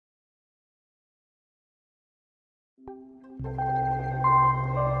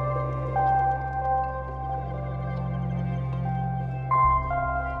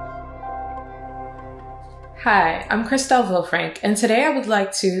Hi, I'm Chrystelle Vilfranc, and today I would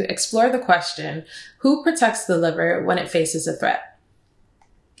like to explore the question, who protects the liver when it faces a threat?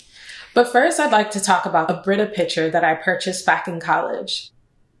 But first, I'd like to talk about a Brita pitcher that I purchased back in college.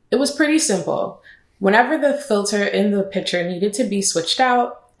 It was pretty simple. Whenever the filter in the pitcher needed to be switched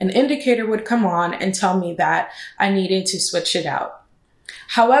out, an indicator would come on and tell me that I needed to switch it out.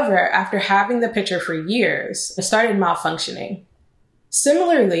 However, after having the pitcher for years, it started malfunctioning.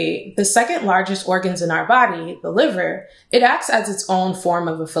 Similarly, the second largest organs in our body, the liver, it acts as its own form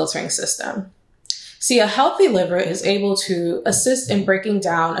of a filtering system. See, a healthy liver is able to assist in breaking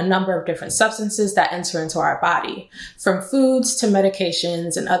down a number of different substances that enter into our body, from foods to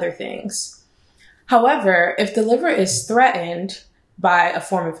medications and other things. However, if the liver is threatened by a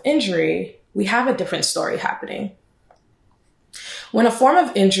form of injury, we have a different story happening. When a form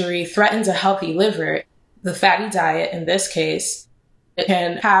of injury threatens a healthy liver, the fatty diet in this case, it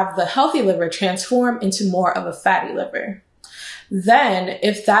can have the healthy liver transform into more of a fatty liver. Then,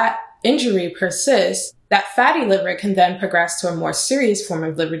 if that injury persists, that fatty liver can then progress to a more serious form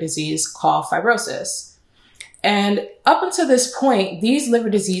of liver disease called fibrosis. And up until this point, these liver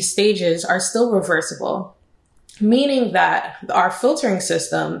disease stages are still reversible, meaning that our filtering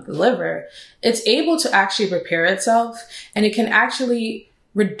system, the liver, it's able to actually repair itself, and it can actually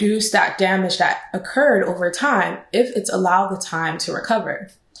reduce that damage that occurred over time if it's allowed the time to recover.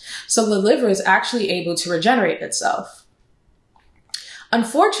 So the liver is actually able to regenerate itself.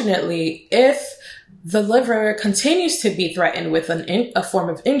 Unfortunately, if the liver continues to be threatened with a form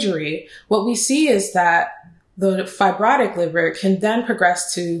of injury, what we see is that the fibrotic liver can then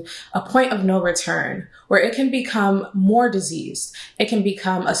progress to a point of no return, where it can become more diseased. It can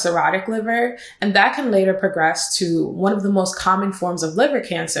become a cirrhotic liver, and that can later progress to one of the most common forms of liver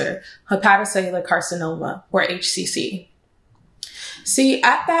cancer, hepatocellular carcinoma, or HCC. See,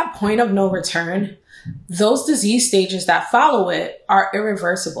 at that point of no return, those disease stages that follow it are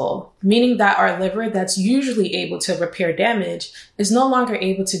irreversible, meaning that our liver that's usually able to repair damage is no longer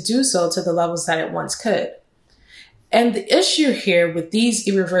able to do so to the levels that it once could. And the issue here with these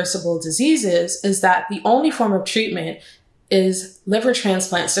irreversible diseases is that the only form of treatment is liver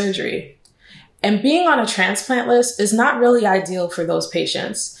transplant surgery. And being on a transplant list is not really ideal for those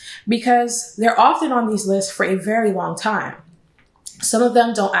patients because they're often on these lists for a very long time. Some of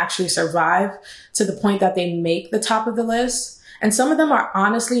them don't actually survive to the point that they make the top of the list. And some of them are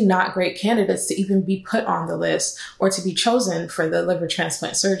honestly not great candidates to even be put on the list or to be chosen for the liver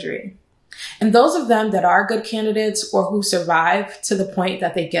transplant surgery. And those of them that are good candidates or who survive to the point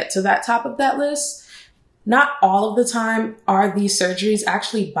that they get to that top of that list, not all of the time are these surgeries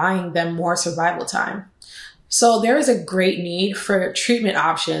actually buying them more survival time. So there is a great need for treatment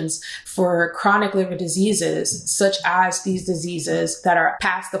options for chronic liver diseases, such as these diseases that are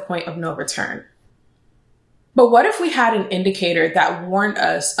past the point of no return. But what if we had an indicator that warned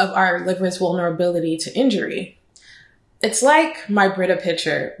us of our liver's vulnerability to injury? It's like my Brita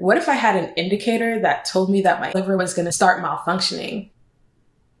pitcher. What if I had an indicator that told me that my liver was going to start malfunctioning?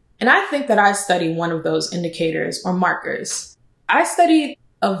 And I think that I studied one of those indicators or markers. I studied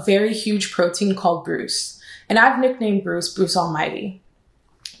a very huge protein called Bruce, and I've nicknamed Bruce Almighty.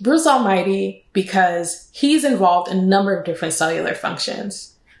 Bruce Almighty because he's involved in a number of different cellular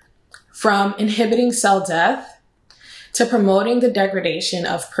functions, from inhibiting cell death to promoting the degradation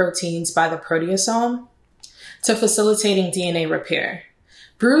of proteins by the proteasome, to facilitating DNA repair.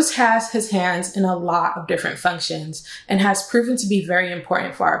 Bruce has his hands in a lot of different functions and has proven to be very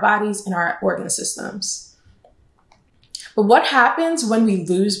important for our bodies and our organ systems. But what happens when we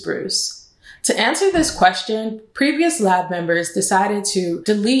lose Bruce? To answer this question, previous lab members decided to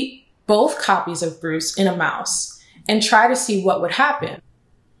delete both copies of Bruce in a mouse and try to see what would happen.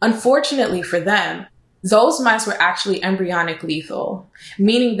 Unfortunately for them, those mice were actually embryonic lethal,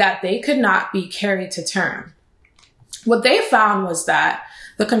 meaning that they could not be carried to term. What they found was that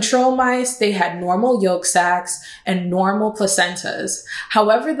the control mice, they had normal yolk sacs and normal placentas.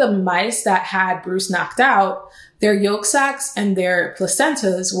 However, the mice that had Bruce knocked out, their yolk sacs and their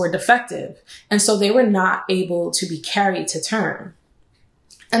placentas were defective, and so they were not able to be carried to term.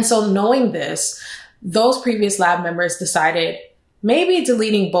 And so knowing this, those previous lab members decided maybe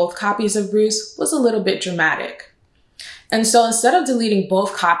deleting both copies of Bruce was a little bit dramatic. And so instead of deleting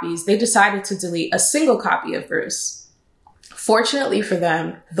both copies, they decided to delete a single copy of Bruce. Fortunately for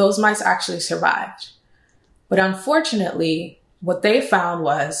them, those mice actually survived. But unfortunately, what they found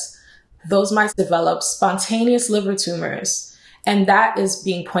was those mice developed spontaneous liver tumors, and that is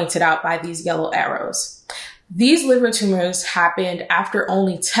being pointed out by these yellow arrows. These liver tumors happened after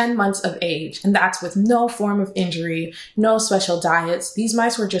only 10 months of age, and that's with no form of injury, no special diets. These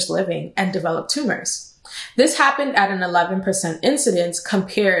mice were just living and developed tumors. This happened at an 11% incidence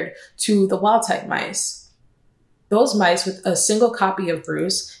compared to the wild-type mice. Those mice with a single copy of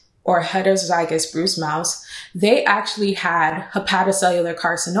Bruce, or heterozygous Bruce mouse, they actually had hepatocellular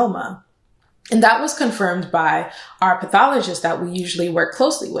carcinoma. And that was confirmed by our pathologist that we usually work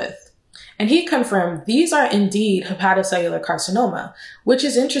closely with. And he confirmed these are indeed hepatocellular carcinoma, which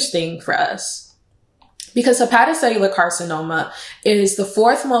is interesting for us because hepatocellular carcinoma is the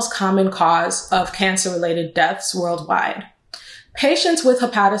fourth most common cause of cancer-related deaths worldwide. Patients with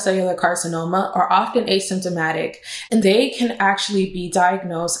hepatocellular carcinoma are often asymptomatic, and they can actually be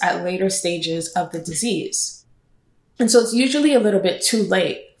diagnosed at later stages of the disease. And so it's usually a little bit too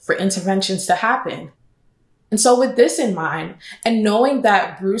late for interventions to happen. And so with this in mind, and knowing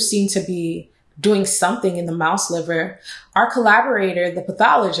that Bruce seemed to be doing something in the mouse liver, our collaborator, the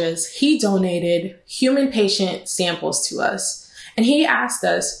pathologist, he donated human patient samples to us. And he asked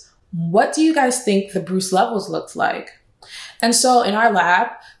us, what do you guys think the Bruce levels looked like? And so in our lab,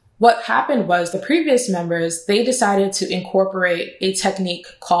 what happened was the previous members, they decided to incorporate a technique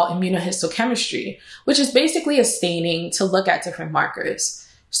called immunohistochemistry, which is basically a staining to look at different markers.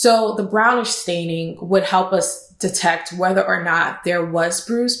 So the brownish staining would help us detect whether or not there was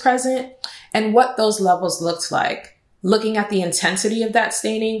Bruce present and what those levels looked like. Looking at the intensity of that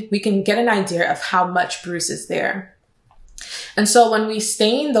staining, we can get an idea of how much Bruce is there. And so when we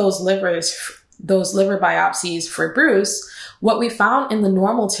stain those liver biopsies for Bruce, what we found in the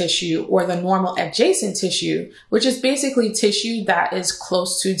normal tissue or the normal adjacent tissue, which is basically tissue that is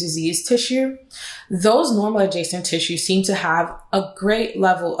close to diseased tissue, those normal adjacent tissues seem to have a great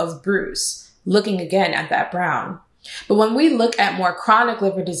level of Bruce, looking again at that brown. But when we look at more chronic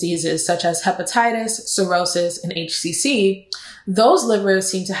liver diseases such as hepatitis, cirrhosis, and HCC, those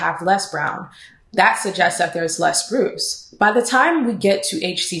livers seem to have less brown. That suggests that there's less Bruce. By the time we get to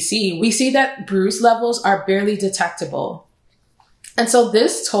HCC, we see that Bruce levels are barely detectable. And so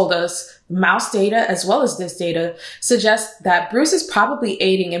this told us, mouse data as well as this data, suggests that Bruce is probably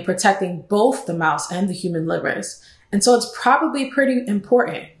aiding in protecting both the mouse and the human livers. And so it's probably pretty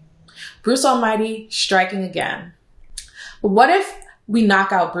important. Bruce Almighty striking again. But what if we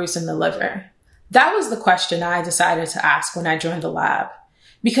knock out Bruce in the liver? That was the question I decided to ask when I joined the lab.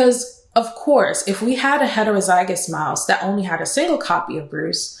 Because, of course, if we had a heterozygous mouse that only had a single copy of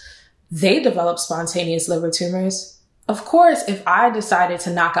Bruce, they developed spontaneous liver tumors. Of course, if I decided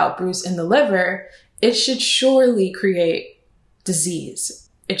to knock out Bruce in the liver, it should surely create disease.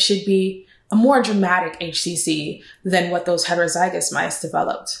 It should be a more dramatic HCC than what those heterozygous mice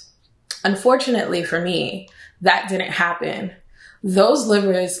developed. Unfortunately for me, that didn't happen. Those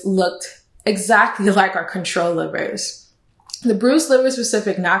livers looked exactly like our control livers. The Bruce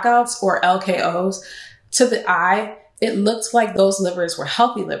liver-specific knockouts, or LKOs, to the eye, it looked like those livers were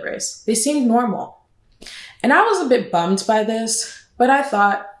healthy livers. They seemed normal. And I was a bit bummed by this, but I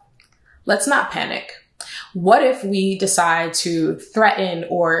thought, let's not panic. What if we decide to threaten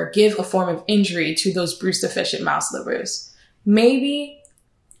or give a form of injury to those Bruce-deficient mouse livers? Maybe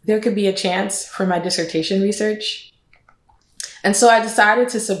there could be a chance for my dissertation research. And so I decided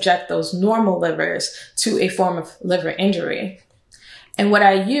to subject those normal livers to a form of liver injury. And what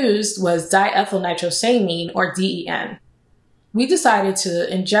I used was diethylnitrosamine, or DEN. We decided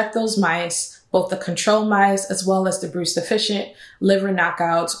to inject those mice, both the control mice as well as the Bruce deficient liver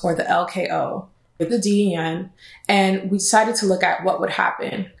knockouts, or the LKO, with the DEN, and we decided to look at what would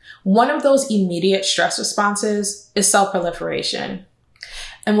happen. One of those immediate stress responses is cell proliferation.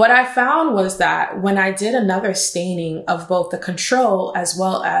 And what I found was that when I did another staining of both the control as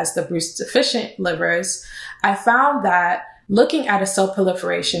well as the Bruce deficient livers, I found that looking at a cell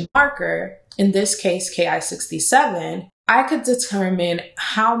proliferation marker, in this case Ki67, I could determine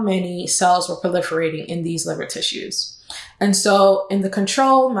how many cells were proliferating in these liver tissues. And so in the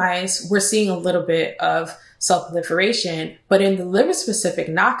control mice, we're seeing a little bit of cell proliferation, but in the liver-specific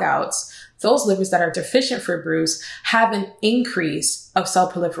knockouts, those livers that are deficient for Bruce have an increase of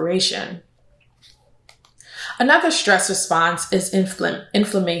cell proliferation. Another stress response is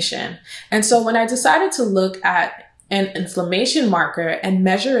inflammation. And so when I decided to look at an inflammation marker and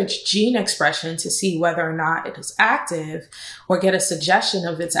measure its gene expression to see whether or not it is active or get a suggestion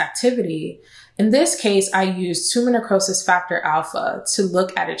of its activity, in this case, I used tumor necrosis factor alpha to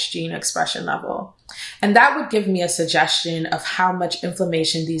look at its gene expression level. And that would give me a suggestion of how much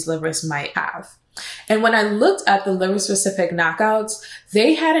inflammation these livers might have. And when I looked at the liver-specific knockouts,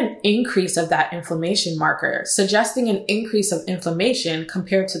 they had an increase of that inflammation marker, suggesting an increase of inflammation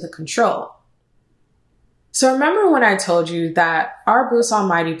compared to the control. So remember when I told you that our Bruce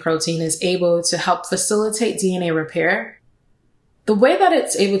Almighty protein is able to help facilitate DNA repair? The way that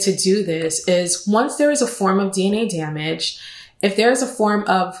it's able to do this is once there is a form of DNA damage, if there is a form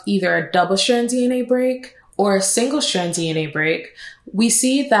of either a double-strand DNA break or a single-strand DNA break, we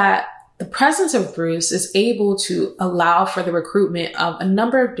see that the presence of Bruce is able to allow for the recruitment of a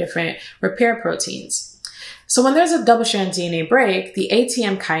number of different repair proteins. So when there's a double-strand DNA break, the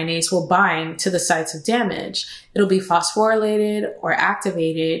ATM kinase will bind to the sites of damage. It'll be phosphorylated or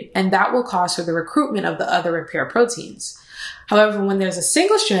activated, and that will cause for the recruitment of the other repair proteins. However, when there's a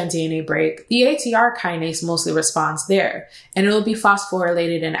single-strand DNA break, the ATR kinase mostly responds there, and it'll be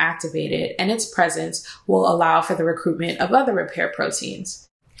phosphorylated and activated, and its presence will allow for the recruitment of other repair proteins.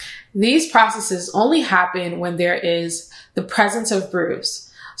 These processes only happen when there is the presence of Bruce.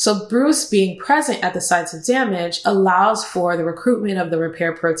 So Bruce being present at the sites of damage allows for the recruitment of the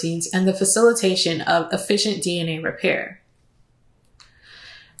repair proteins and the facilitation of efficient DNA repair.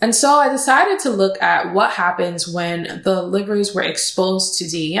 And so I decided to look at what happens when the livers were exposed to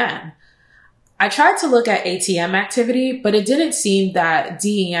DEN. I tried to look at ATM activity, but it didn't seem that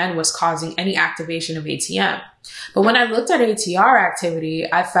DEN was causing any activation of ATM. But when I looked at ATR activity,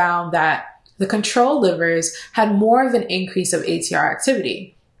 I found that the control livers had more of an increase of ATR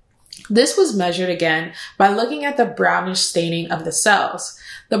activity. This was measured again by looking at the brownish staining of the cells.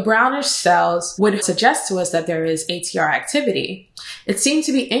 The brownish cells would suggest to us that there is ATR activity. It seemed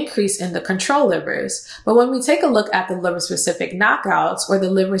to be increased in the control livers, but when we take a look at the liver-specific knockouts or the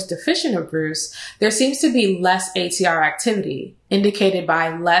livers deficient of Bruce, there seems to be less ATR activity, indicated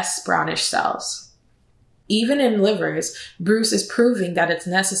by less brownish cells. Even in livers, Bruce is proving that it's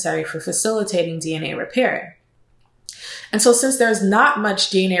necessary for facilitating DNA repair. And so since there's not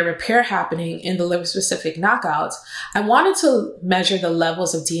much DNA repair happening in the liver-specific knockouts, I wanted to measure the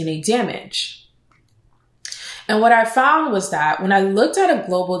levels of DNA damage. And what I found was that when I looked at a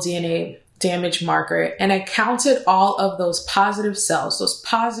global DNA damage marker and I counted all of those positive cells, those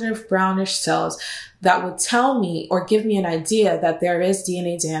positive brownish cells that would tell me or give me an idea that there is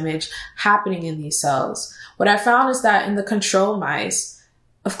DNA damage happening in these cells, what I found is that in the control mice,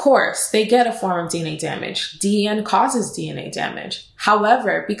 of course, they get a form of DNA damage. DEN causes DNA damage.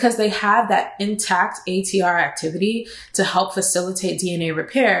 However, because they have that intact ATR activity to help facilitate DNA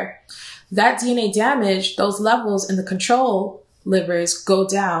repair, that DNA damage, those levels in the control livers go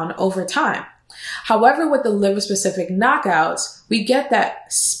down over time. However, with the liver-specific knockouts, we get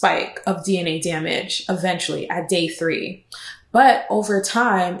that spike of DNA damage eventually at day 3. But over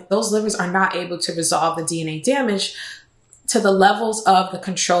time, those livers are not able to resolve the DNA damage to the levels of the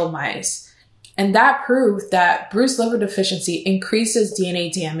control mice. And that proved that Bruce liver deficiency increases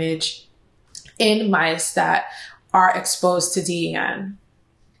DNA damage in mice that are exposed to DEN.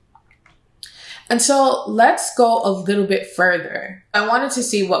 And so let's go a little bit further. I wanted to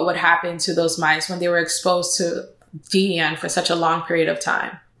see what would happen to those mice when they were exposed to DEN for such a long period of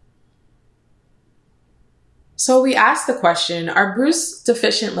time. So we asked the question, are Bruce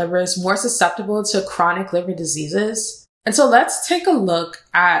deficient livers more susceptible to chronic liver diseases? And so let's take a look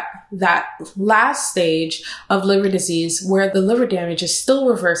at that last stage of liver disease where the liver damage is still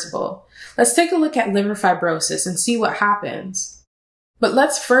reversible. Let's take a look at liver fibrosis and see what happens. But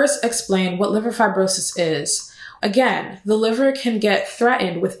let's first explain what liver fibrosis is. Again, the liver can get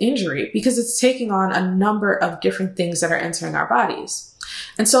threatened with injury because it's taking on a number of different things that are entering our bodies.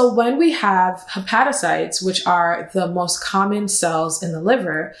 And so when we have hepatocytes, which are the most common cells in the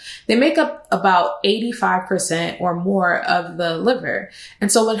liver, they make up about 85% or more of the liver.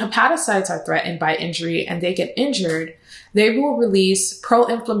 And so when hepatocytes are threatened by injury and they get injured, they will release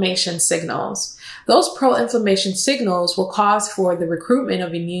pro-inflammation signals. Those pro-inflammation signals will cause for the recruitment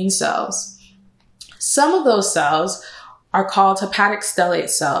of immune cells. Some of those cells are called hepatic stellate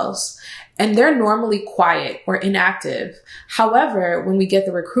cells, and they're normally quiet or inactive. However, when we get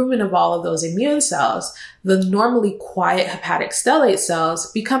the recruitment of all of those immune cells, the normally quiet hepatic stellate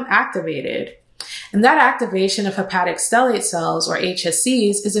cells become activated. And that activation of hepatic stellate cells, or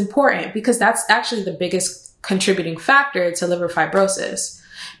HSCs, is important because that's actually the biggest contributing factor to liver fibrosis.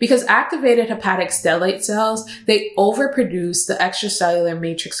 Because activated hepatic stellate cells, they overproduce the extracellular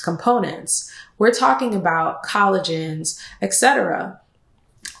matrix components. We're talking about collagens, etc.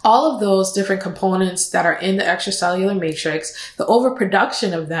 All of those different components that are in the extracellular matrix, the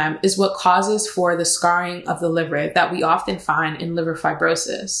overproduction of them is what causes for the scarring of the liver that we often find in liver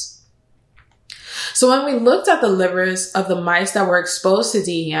fibrosis. So when we looked at the livers of the mice that were exposed to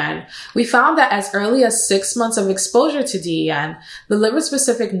DEN, we found that as early as 6 months of exposure to DEN, the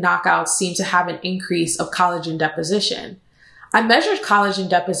liver-specific knockouts seemed to have an increase of collagen deposition. I measured collagen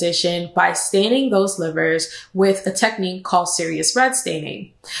deposition by staining those livers with a technique called serious red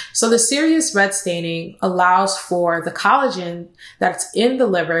staining. So the serious red staining allows for the collagen that's in the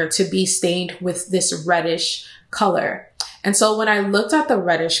liver to be stained with this reddish color. And so when I looked at the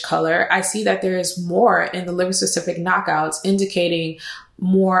reddish color, I see that there is more in the liver-specific knockouts, indicating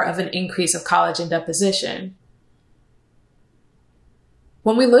more of an increase of collagen deposition.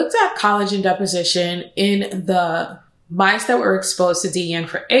 When we looked at collagen deposition in the mice that were exposed to DEN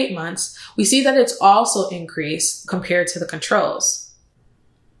for 8 months, we see that it's also increased compared to the controls.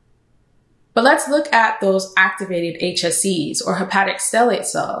 But let's look at those activated HSCs, or hepatic stellate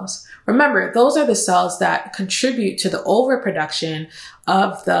cells. Remember, those are the cells that contribute to the overproduction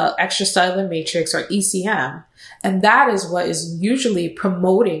of the extracellular matrix, or ECM, and that is what is usually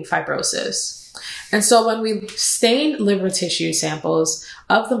promoting fibrosis. And so when we stained liver tissue samples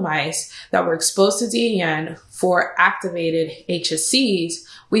of the mice that were exposed to DEN for activated HSCs,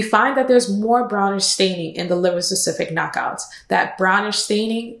 we find that there's more brownish staining in the liver-specific knockouts. That brownish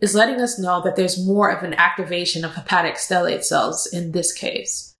staining is letting us know that there's more of an activation of hepatic stellate cells in this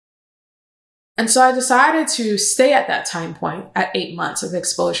case. And so I decided to stay at that time point at 8 months of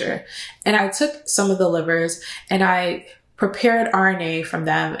exposure. And I took some of the livers and I prepared RNA from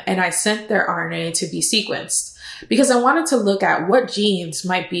them, and I sent their RNA to be sequenced because I wanted to look at what genes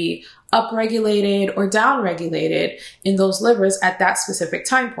might be upregulated or downregulated in those livers at that specific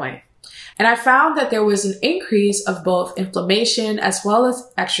time point. And I found that there was an increase of both inflammation as well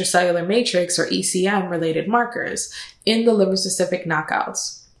as extracellular matrix, or ECM related markers in the liver-specific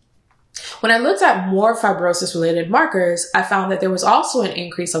knockouts. When I looked at more fibrosis-related markers, I found that there was also an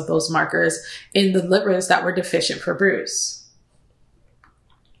increase of those markers in the livers that were deficient for Bruce.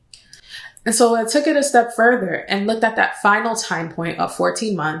 And so I took it a step further and looked at that final time point of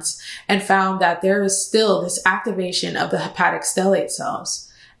 14 months and found that there is still this activation of the hepatic stellate cells.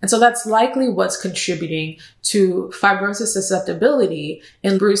 And so that's likely what's contributing to fibrosis susceptibility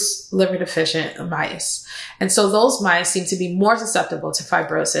in Bruce liver deficient mice. And so those mice seem to be more susceptible to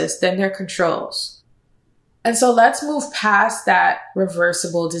fibrosis than their controls. And so let's move past that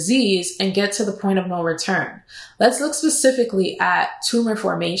reversible disease and get to the point of no return. Let's look specifically at tumor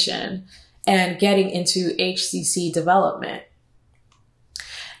formation and getting into HCC development.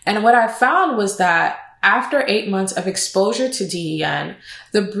 And what I found was that after 8 months of exposure to DEN,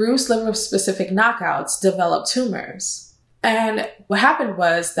 the Bruce liver-specific knockouts developed tumors. And what happened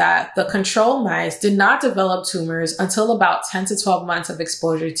was that the control mice did not develop tumors until about 10 to 12 months of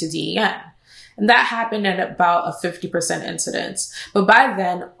exposure to DEN. And that happened at about a 50% incidence. But by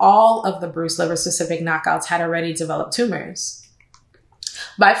then, all of the Bruce liver-specific knockouts had already developed tumors.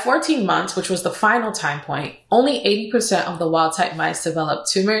 By 14 months, which was the final time point, only 80% of the wild-type mice developed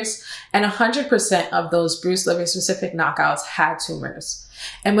tumors, and 100% of those Bruce liver-specific knockouts had tumors.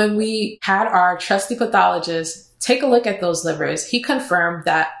 And when we had our trusty pathologist take a look at those livers, he confirmed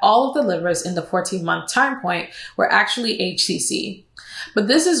that all of the livers in the 14-month time point were actually HCC. But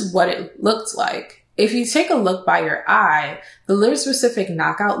this is what it looked like. If you take a look by your eye, the liver-specific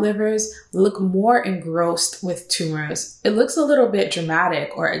knockout livers look more engrossed with tumors. It looks a little bit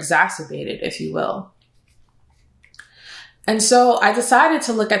dramatic or exacerbated, if you will. And so I decided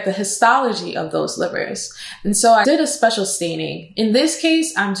to look at the histology of those livers. And so I did a special staining. In this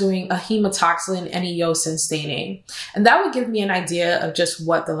case, I'm doing a hematoxylin and eosin staining. And that would give me an idea of just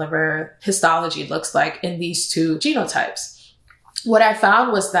what the liver histology looks like in these two genotypes. What I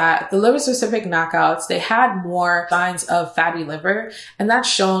found was that the liver-specific knockouts, they had more signs of fatty liver, and that's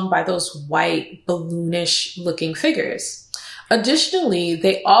shown by those white, balloonish looking figures. Additionally,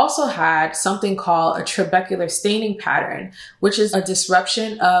 they also had something called a trabecular staining pattern, which is a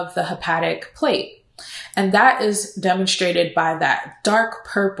disruption of the hepatic plate. And that is demonstrated by that dark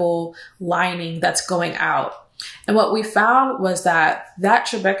purple lining that's going out. And what we found was that that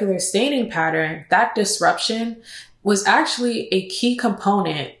trabecular staining pattern, that disruption, was actually a key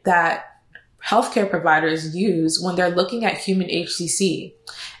component that healthcare providers use when they're looking at human HCC.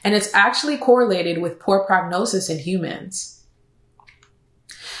 And it's actually correlated with poor prognosis in humans.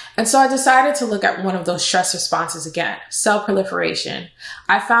 And so I decided to look at one of those stress responses again, cell proliferation.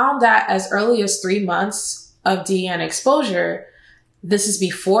 I found that as early as 3 months of DEN exposure, this is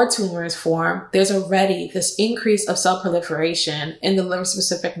before tumors form, there's already this increase of cell proliferation in the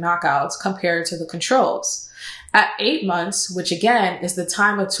liver-specific knockouts compared to the controls. At 8 months, which again is the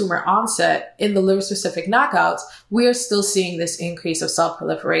time of tumor onset in the liver-specific knockouts, we are still seeing this increase of cell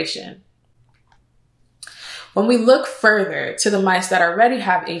proliferation. When we look further to the mice that already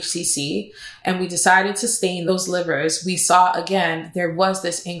have HCC and we decided to stain those livers, we saw again there was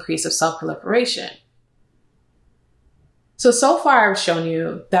this increase of cell proliferation. So far I've shown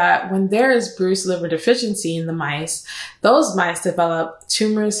you that when there is Bruce liver deficiency in the mice, those mice develop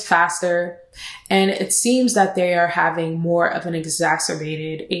tumors faster, and it seems that they are having more of an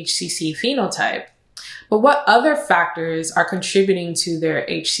exacerbated HCC phenotype. But what other factors are contributing to their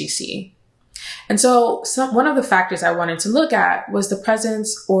HCC? And so one of the factors I wanted to look at was the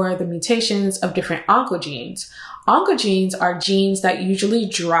presence or the mutations of different oncogenes. Oncogenes are genes that usually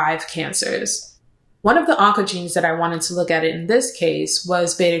drive cancers. One of the oncogenes that I wanted to look at in this case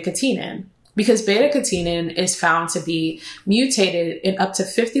was beta-catenin, because beta-catenin is found to be mutated in up to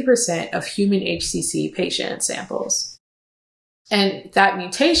 50% of human HCC patient samples. And that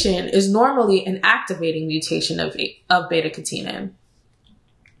mutation is normally an activating mutation of beta-catenin.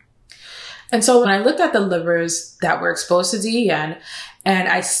 And so when I looked at the livers that were exposed to DEN and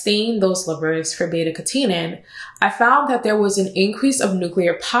I stained those livers for beta-catenin, I found that there was an increase of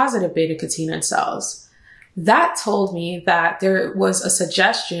nuclear positive beta-catenin cells. That told me that there was a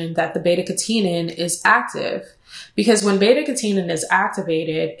suggestion that the beta-catenin is active, because when beta-catenin is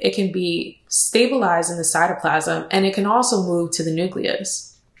activated, it can be stabilized in the cytoplasm and it can also move to the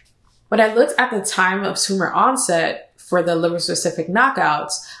nucleus. When I looked at the time of tumor onset for the liver-specific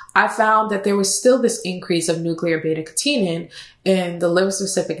knockouts, I found that there was still this increase of nuclear beta-catenin in the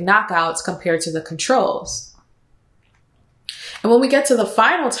liver-specific knockouts compared to the controls. And when we get to the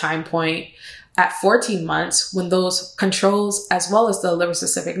final time point, at 14 months, when those controls as well as the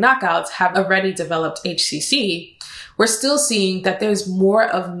liver-specific knockouts have already developed HCC, we're still seeing that there's more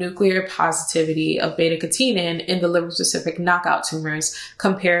of nuclear positivity of beta-catenin in the liver-specific knockout tumors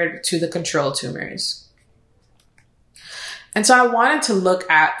compared to the control tumors. And so I wanted to look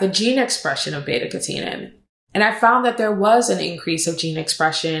at the gene expression of beta-catenin. And I found that there was an increase of gene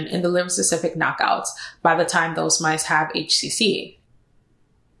expression in the liver-specific knockouts by the time those mice have HCC.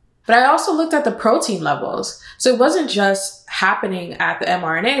 But I also looked at the protein levels. So it wasn't just happening at the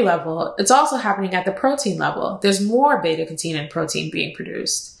mRNA level, it's also happening at the protein level. There's more beta-catenin protein being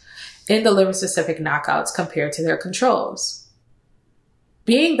produced in the liver-specific knockouts compared to their controls.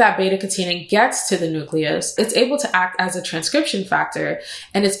 Being that beta-catenin gets to the nucleus, it's able to act as a transcription factor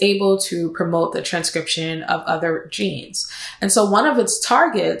and it's able to promote the transcription of other genes. And so one of its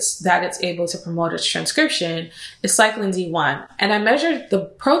targets that it's able to promote its transcription is cyclin D1. And I measured the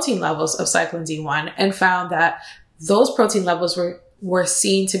protein levels of cyclin D1 and found that those protein levels were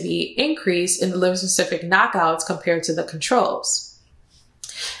seen to be increased in the liver-specific knockouts compared to the controls.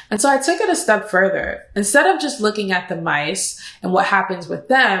 And so I took it a step further. Instead of just looking at the mice and what happens with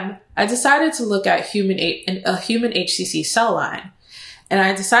them, I decided to look at a human HCC cell line. And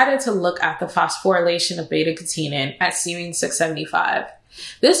I decided to look at the phosphorylation of beta-catenin at serine 675.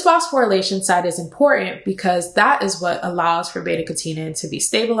 This phosphorylation site is important because that is what allows for beta-catenin to be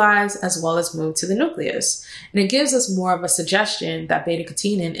stabilized as well as move to the nucleus. And it gives us more of a suggestion that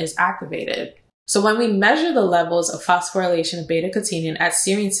beta-catenin is activated. So when we measure the levels of phosphorylation of beta-catenin at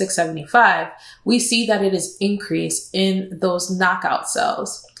serine 675, we see that it is increased in those knockout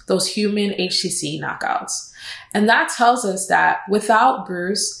cells, those human HCC knockouts. And that tells us that without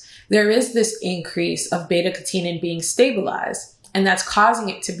Bruce, there is this increase of beta-catenin being stabilized, and that's causing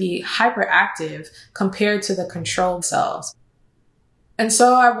it to be hyperactive compared to the control cells. And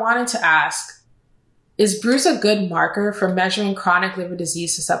so I wanted to ask, is Bruce a good marker for measuring chronic liver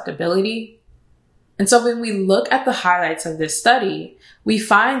disease susceptibility? And so when we look at the highlights of this study, we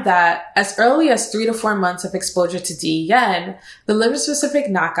find that as early as 3 to 4 months of exposure to DEN, the liver-specific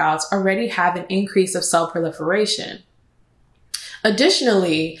knockouts already have an increase of cell proliferation.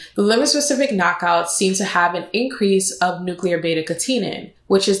 Additionally, the liver-specific knockouts seem to have an increase of nuclear beta-catenin,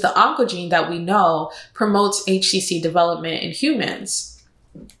 which is the oncogene that we know promotes HCC development in humans.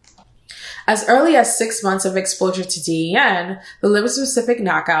 As early as 6 months of exposure to DEN, the liver-specific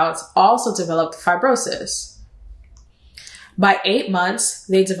knockouts also developed fibrosis. By 8 months,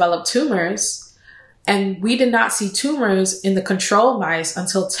 they developed tumors, and we did not see tumors in the control mice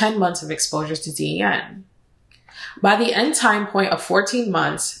until 10 months of exposure to DEN. By the end time point of 14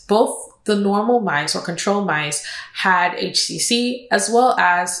 months, both the normal mice or control mice had HCC as well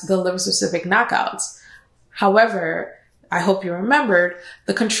as the liver-specific knockouts. However, I hope you remembered,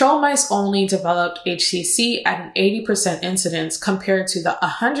 the control mice only developed HCC at an 80% incidence compared to the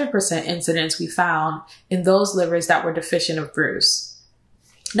 100% incidence we found in those livers that were deficient of Bruce.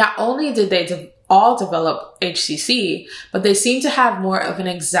 Not only did they all develop HCC, but they seem to have more of an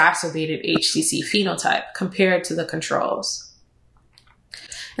exacerbated HCC phenotype compared to the controls.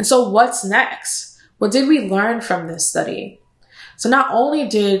 And so what's next? What did we learn from this study? So not only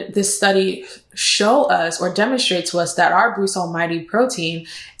did this study show us or demonstrate to us that our Bruce Almighty protein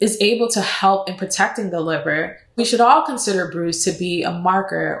is able to help in protecting the liver, we should all consider Bruce to be a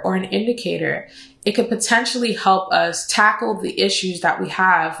marker or an indicator. It could potentially help us tackle the issues that we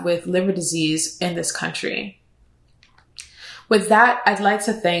have with liver disease in this country. With that, I'd like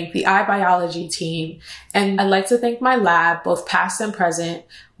to thank the iBiology team, and I'd like to thank my lab, both past and present,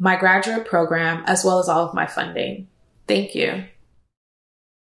 my graduate program, as well as all of my funding. Thank you.